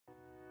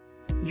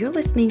You're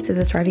listening to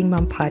the Thriving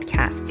Mom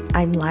podcast.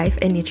 I'm life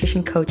and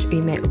nutrition coach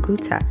Ume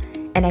Oguta,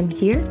 and I'm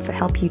here to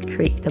help you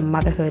create the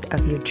motherhood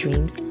of your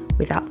dreams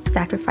without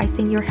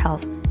sacrificing your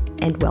health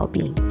and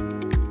well-being.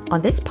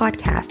 On this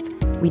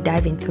podcast, we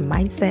dive into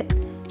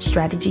mindset,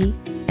 strategy,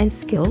 and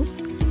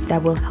skills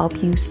that will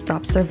help you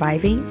stop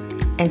surviving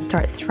and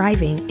start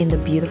thriving in the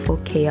beautiful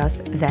chaos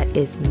that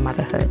is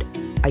motherhood.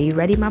 Are you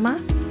ready, Mama?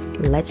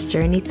 Let's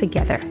journey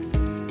together.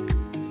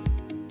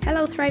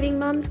 Hello, Thriving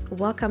Moms.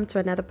 Welcome to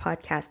another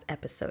podcast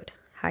episode.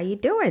 How you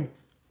doing?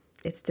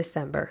 It's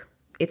December.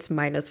 It's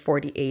minus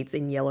 48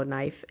 in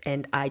Yellowknife,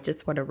 and I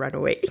just want to run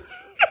away.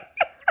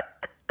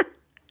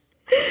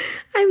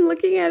 I'm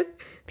looking at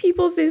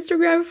people's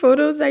Instagram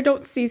photos. I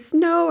don't see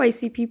snow. I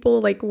see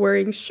people like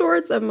wearing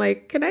shorts. I'm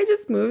like, can I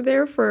just move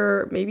there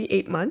for maybe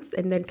 8 months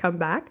and then come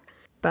back?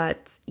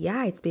 But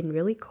yeah, it's been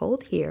really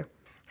cold here.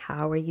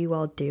 How are you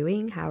all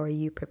doing? How are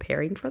you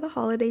preparing for the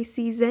holiday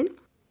season?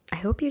 I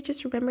hope you're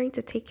just remembering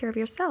to take care of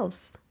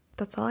yourselves.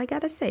 That's all I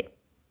gotta say.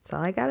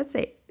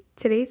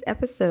 Today's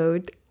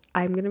episode,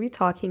 I'm gonna be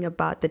talking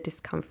about the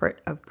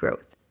discomfort of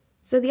growth.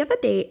 So the other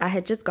day, I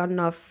had just gotten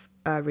off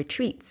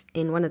retreats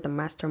in one of the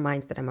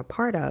masterminds that I'm a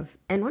part of.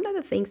 And one of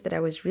the things that I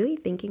was really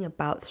thinking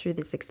about through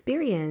this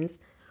experience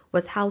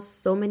was how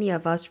so many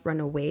of us run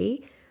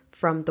away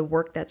from the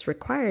work that's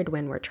required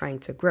when we're trying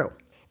to grow.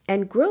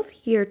 And growth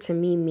here to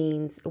me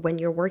means when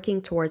you're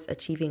working towards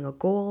achieving a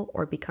goal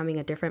or becoming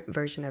a different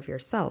version of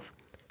yourself.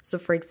 So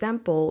for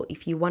example,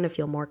 if you want to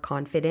feel more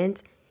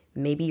confident,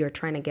 maybe you're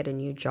trying to get a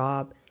new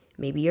job,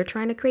 maybe you're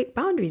trying to create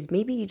boundaries,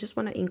 maybe you just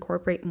want to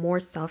incorporate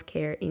more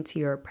self-care into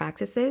your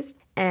practices.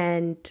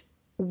 And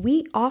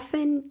we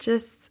often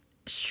just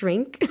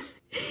shrink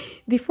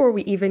before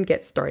we even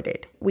get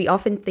started. We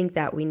often think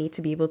that we need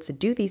to be able to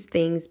do these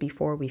things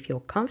before we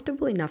feel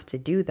comfortable enough to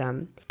do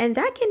them. And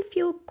that can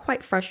feel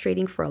quite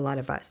frustrating for a lot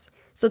of us.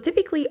 So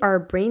typically our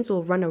brains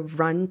will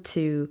run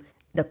to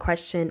the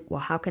question,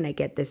 well, how can I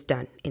get this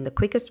done in the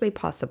quickest way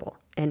possible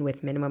and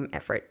with minimum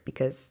effort?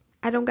 Because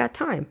I don't got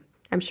time.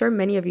 I'm sure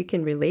many of you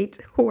can relate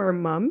who are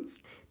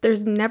moms.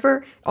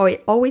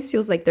 It always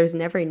feels like there's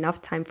never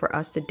enough time for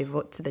us to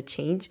devote to the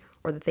change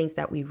or the things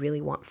that we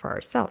really want for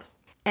ourselves.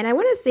 And I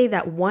want to say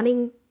that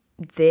wanting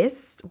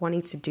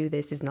to do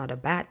this is not a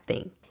bad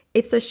thing.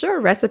 It's a sure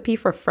recipe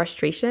for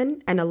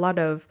frustration and a lot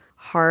of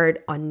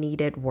hard,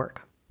 unneeded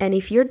work. And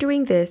if you're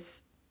doing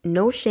this,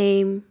 no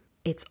shame,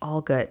 it's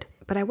all good.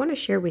 But I want to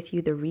share with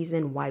you the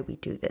reason why we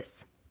do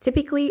this.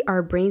 Typically,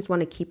 our brains want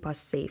to keep us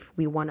safe.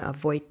 We want to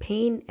avoid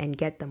pain and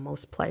get the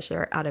most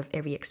pleasure out of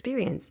every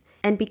experience.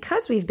 And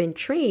because we've been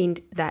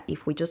trained that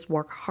if we just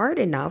work hard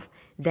enough,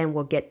 then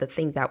we'll get the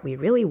thing that we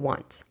really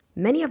want.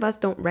 Many of us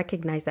don't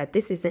recognize that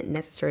this isn't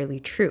necessarily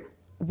true.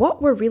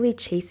 What we're really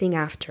chasing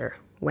after,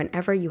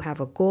 whenever you have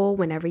a goal,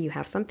 whenever you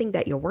have something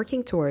that you're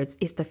working towards,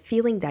 is the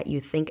feeling that you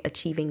think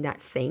achieving that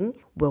thing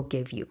will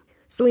give you.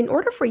 So in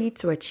order for you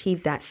to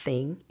achieve that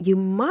thing, you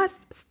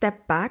must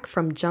step back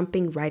from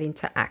jumping right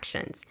into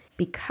actions,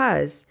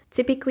 because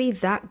typically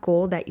that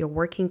goal that you're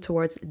working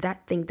towards,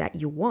 that thing that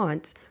you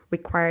want,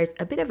 requires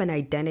a bit of an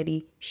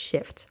identity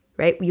shift,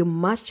 right? You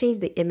must change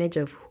the image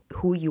of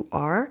who you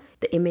are,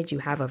 the image you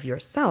have of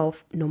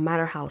yourself, no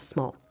matter how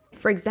small.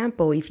 For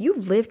example, if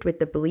you've lived with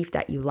the belief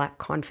that you lack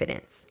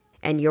confidence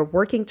and you're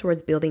working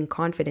towards building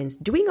confidence,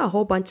 doing a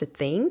whole bunch of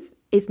things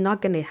is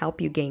not going to help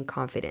you gain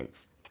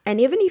confidence.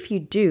 And even if you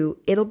do,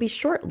 it'll be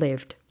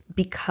short-lived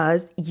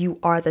because you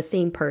are the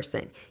same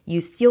person. You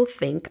still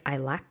think, I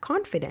lack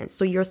confidence.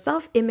 So your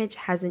self-image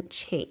hasn't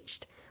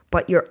changed,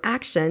 but your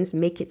actions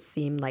make it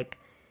seem like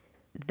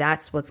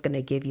that's what's going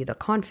to give you the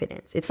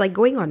confidence. It's like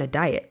going on a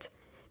diet.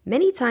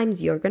 Many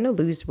times you're going to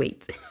lose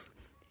weight,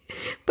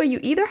 but you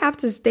either have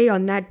to stay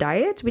on that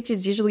diet, which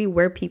is usually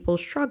where people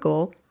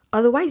struggle.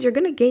 Otherwise, you're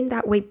going to gain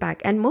that weight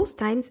back. And most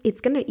times it's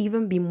going to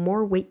even be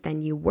more weight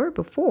than you were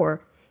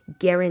before,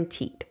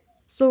 guaranteed.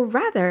 So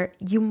rather,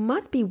 you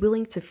must be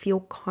willing to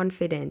feel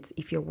confident.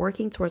 If you're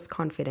working towards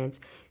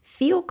confidence,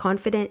 feel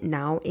confident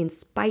now in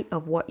spite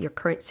of what your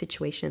current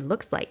situation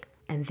looks like.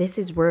 And this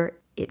is where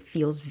it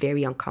feels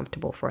very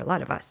uncomfortable for a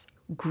lot of us.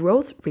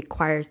 Growth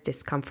requires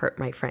discomfort,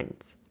 my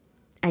friends.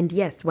 And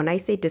yes, when I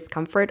say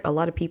discomfort, a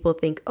lot of people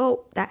think,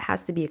 oh, that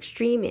has to be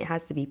extreme, it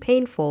has to be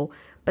painful.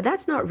 But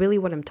that's not really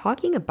what I'm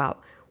talking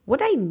about.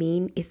 What I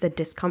mean is the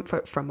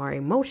discomfort from our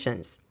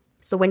emotions.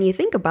 So when you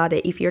think about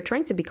it, if you're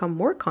trying to become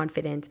more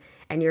confident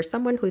and you're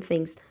someone who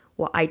thinks,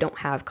 well, I don't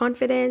have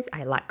confidence,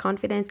 I lack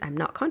confidence, I'm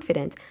not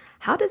confident,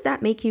 how does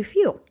that make you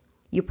feel?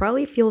 You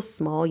probably feel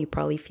small, you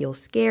probably feel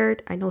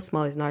scared. I know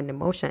small is not an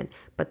emotion,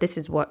 but this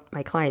is what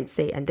my clients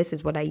say, and this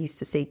is what I used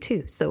to say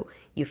too. So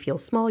you feel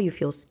small, you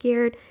feel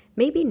scared,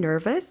 maybe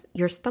nervous.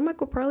 Your stomach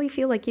will probably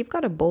feel like you've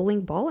got a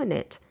bowling ball in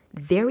it.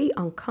 Very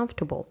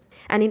uncomfortable.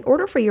 And in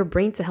order for your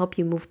brain to help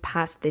you move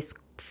past this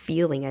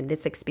feeling and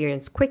this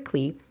experience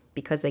quickly,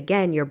 because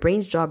again, your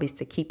brain's job is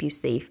to keep you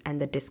safe and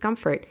the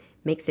discomfort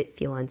makes it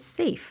feel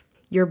unsafe,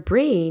 your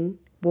brain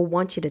will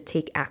want you to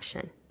take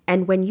action.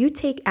 And when you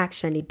take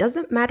action, it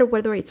doesn't matter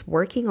whether it's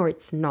working or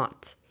it's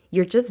not.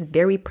 You're just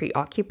very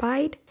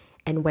preoccupied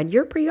And when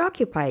you're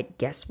preoccupied,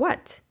 guess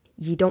what?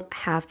 You don't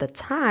have the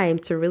time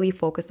to really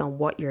focus on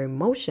what your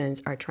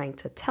emotions are trying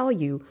to tell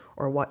you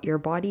or what your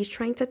body is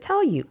trying to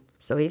tell you.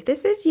 So if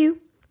this is you,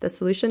 the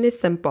solution is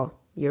simple.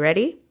 You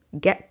ready?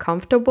 Get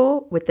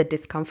comfortable with the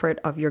discomfort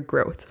of your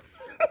growth.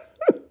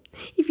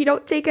 If you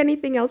don't take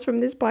anything else from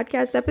this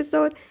podcast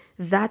episode,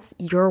 that's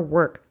your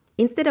work.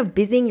 Instead of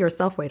busying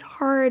yourself with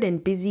hard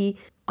and busy,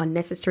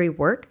 unnecessary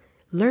work,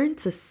 learn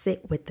to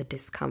sit with the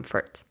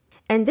discomfort.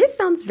 And this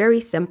sounds very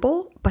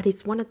simple, but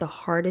it's one of the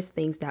hardest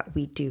things that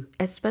we do,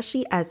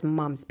 especially as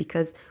moms,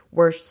 because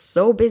we're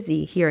so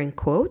busy here in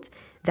quote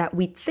that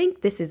we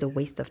think this is a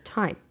waste of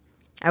time.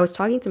 I was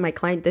talking to my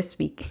client this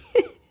week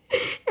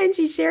and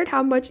she shared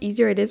how much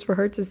easier it is for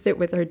her to sit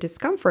with her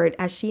discomfort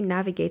as she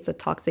navigates a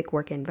toxic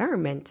work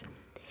environment.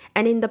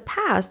 And in the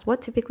past,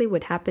 what typically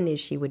would happen is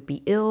she would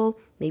be ill,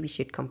 maybe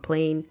she'd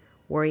complain,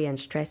 worry and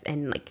stress,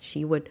 and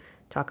she would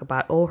talk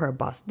about, her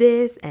boss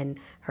this and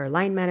her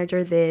line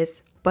manager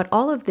this. But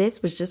all of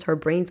this was just her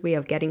brain's way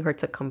of getting her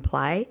to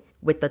comply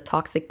with the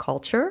toxic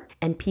culture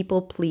and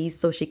people please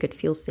so she could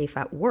feel safe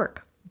at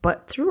work.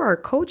 But through our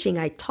coaching,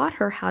 I taught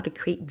her how to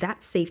create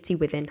that safety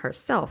within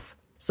herself.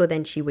 So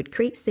then she would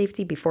create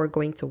safety before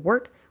going to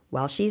work,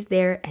 while she's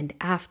there, and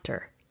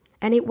after.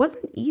 And it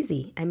wasn't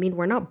easy.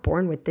 We're not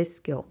born with this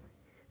skill.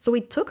 So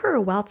it took her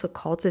a while to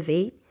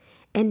cultivate,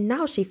 and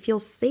now she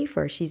feels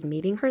safer. She's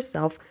meeting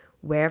herself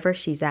wherever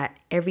she's at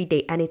every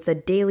day, and it's a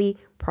daily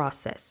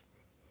process.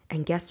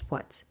 And guess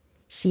what?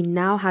 She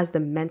now has the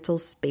mental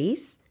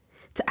space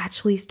to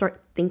actually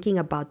start thinking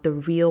about the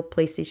real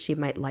places she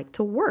might like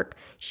to work.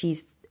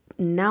 She's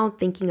now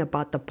thinking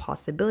about the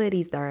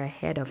possibilities that are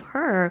ahead of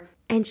her,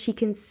 and she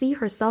can see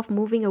herself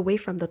moving away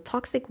from the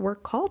toxic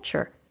work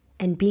culture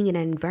and being in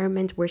an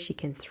environment where she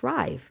can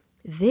thrive.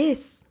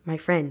 This, my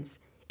friends,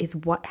 is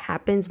what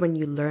happens when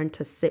you learn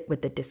to sit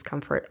with the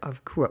discomfort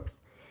of growth.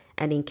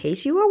 And in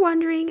case you were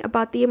wondering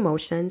about the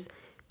emotions,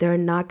 they're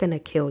not going to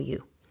kill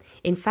you.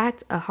 In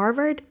fact, a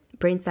Harvard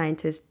brain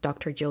scientist,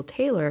 Dr. Jill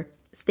Taylor,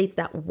 states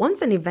that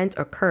once an event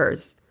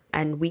occurs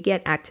and we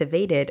get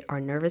activated,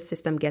 our nervous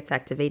system gets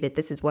activated.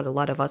 This is what a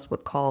lot of us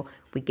would call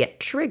we get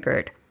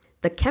triggered.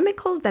 The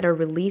chemicals that are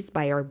released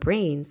by our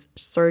brains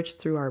surge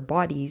through our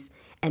bodies,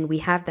 and we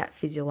have that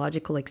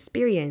physiological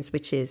experience,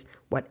 which is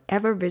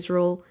whatever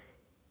visceral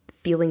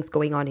feelings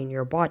going on in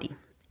your body.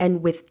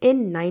 And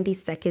within 90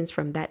 seconds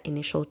from that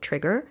initial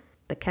trigger,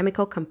 the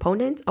chemical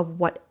component of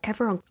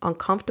whatever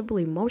uncomfortable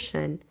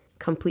emotion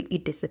completely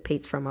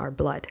dissipates from our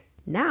blood.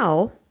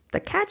 Now, the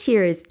catch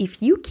here is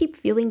if you keep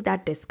feeling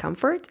that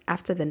discomfort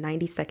after the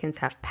 90 seconds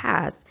have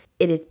passed,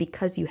 it is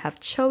because you have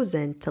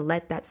chosen to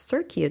let that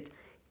circuit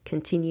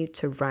continue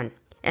to run.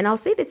 And I'll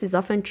say this is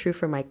often true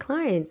for my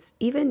clients,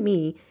 even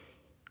me,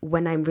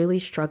 when I'm really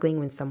struggling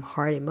with some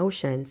hard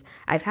emotions.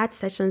 I've had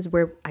sessions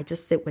where I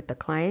just sit with the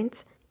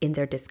client in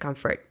their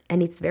discomfort,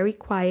 and it's very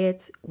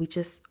quiet. We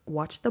just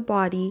watch the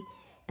body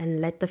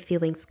and let the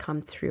feelings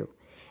come through.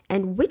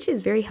 And which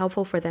is very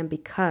helpful for them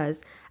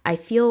because I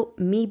feel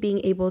me being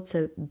able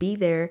to be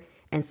there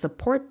and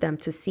support them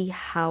to see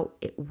how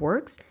it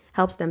works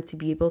helps them to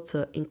be able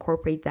to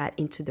incorporate that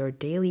into their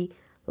daily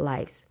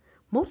lives.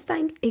 Most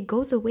times it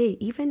goes away,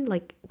 even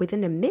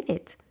within a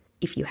minute.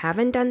 If you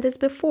haven't done this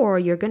before,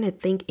 you're going to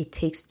think it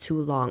takes too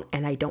long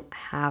and I don't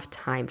have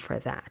time for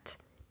that.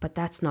 But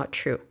that's not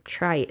true.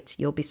 Try it.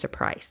 You'll be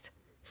surprised.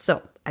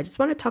 So I just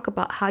want to talk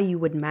about how you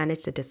would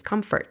manage the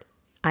discomfort.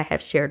 I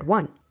have shared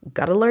one.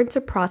 Gotta learn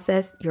to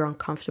process your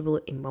uncomfortable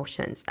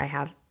emotions. I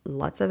have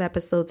lots of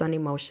episodes on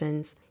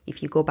emotions.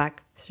 If you go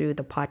back through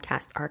the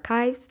podcast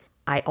archives,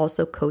 I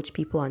also coach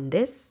people on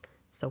this.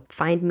 So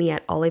find me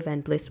at Olive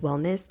and Bliss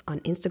Wellness on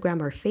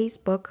Instagram or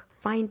Facebook.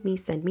 Find me,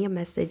 send me a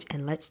message,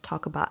 and let's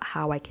talk about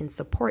how I can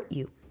support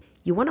you.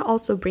 You want to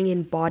also bring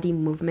in body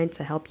movement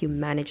to help you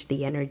manage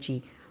the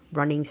energy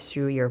running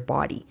through your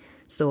body.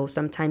 So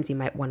sometimes you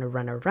might want to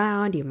run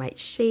around, you might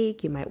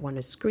shake, you might want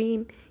to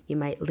scream, you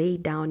might lay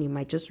down, you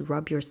might just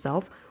rub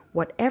yourself.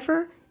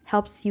 Whatever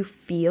helps you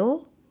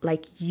feel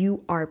like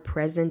you are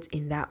present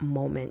in that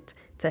moment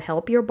to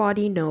help your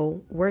body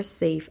know we're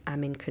safe,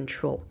 I'm in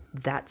control.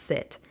 That's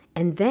it.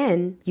 And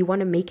then you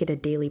want to make it a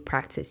daily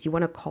practice. You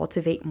want to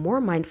cultivate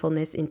more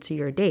mindfulness into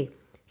your day.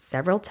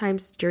 Several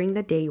times during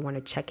the day, you want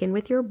to check in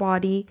with your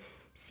body,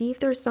 see if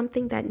there's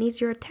something that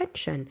needs your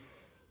attention.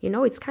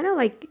 It's kind of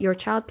like your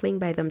child playing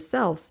by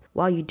themselves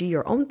while you do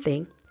your own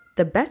thing.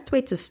 The best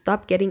way to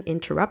stop getting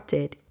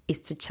interrupted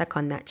is to check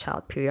on that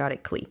child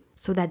periodically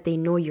so that they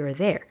know you're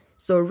there.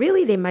 So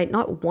really, they might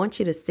not want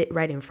you to sit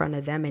right in front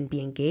of them and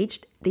be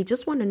engaged. They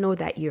just want to know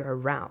that you're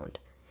around.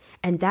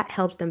 And that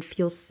helps them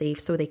feel safe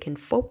so they can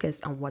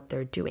focus on what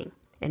they're doing.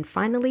 And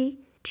finally,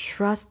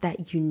 trust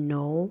that you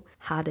know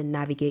how to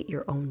navigate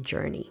your own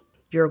journey.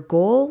 Your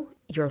goal,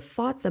 your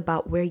thoughts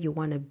about where you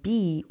want to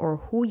be or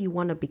who you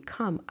want to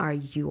become are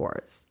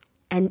yours.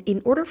 And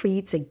in order for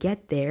you to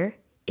get there,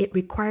 it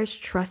requires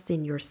trust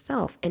in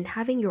yourself and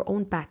having your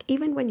own back,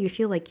 even when you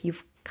feel like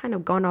you've kind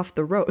of gone off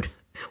the road,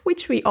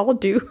 which we all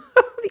do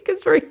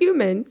because we're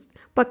humans.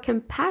 But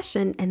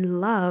compassion and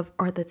love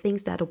are the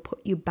things that'll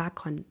put you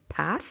back on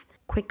path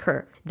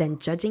quicker than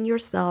judging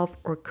yourself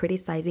or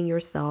criticizing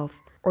yourself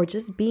or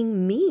just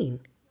being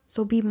mean.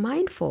 So be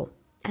mindful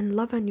and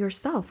love on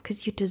yourself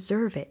because you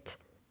deserve it.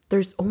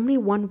 There's only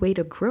one way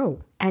to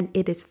grow, and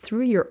it is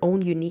through your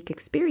own unique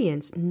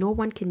experience. No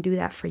one can do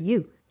that for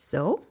you.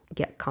 So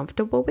get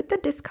comfortable with the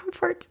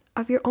discomfort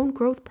of your own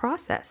growth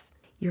process.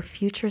 Your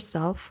future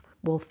self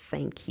will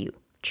thank you.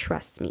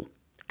 Trust me.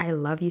 I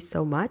love you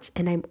so much,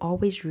 and I'm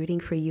always rooting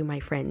for you, my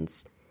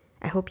friends.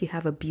 I hope you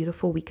have a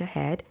beautiful week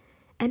ahead,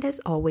 and as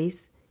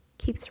always,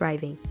 keep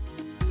thriving.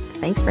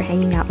 Thanks for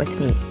hanging out with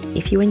me.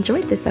 If you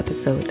enjoyed this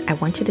episode, I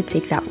want you to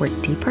take that work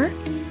deeper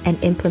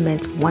and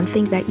implement one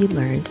thing that you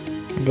learned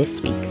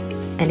this week.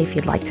 And if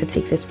you'd like to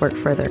take this work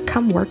further,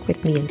 come work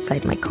with me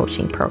inside my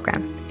coaching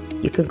program.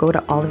 You can go to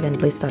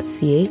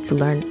oliveandbliss.ca to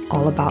learn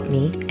all about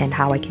me and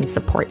how I can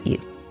support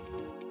you.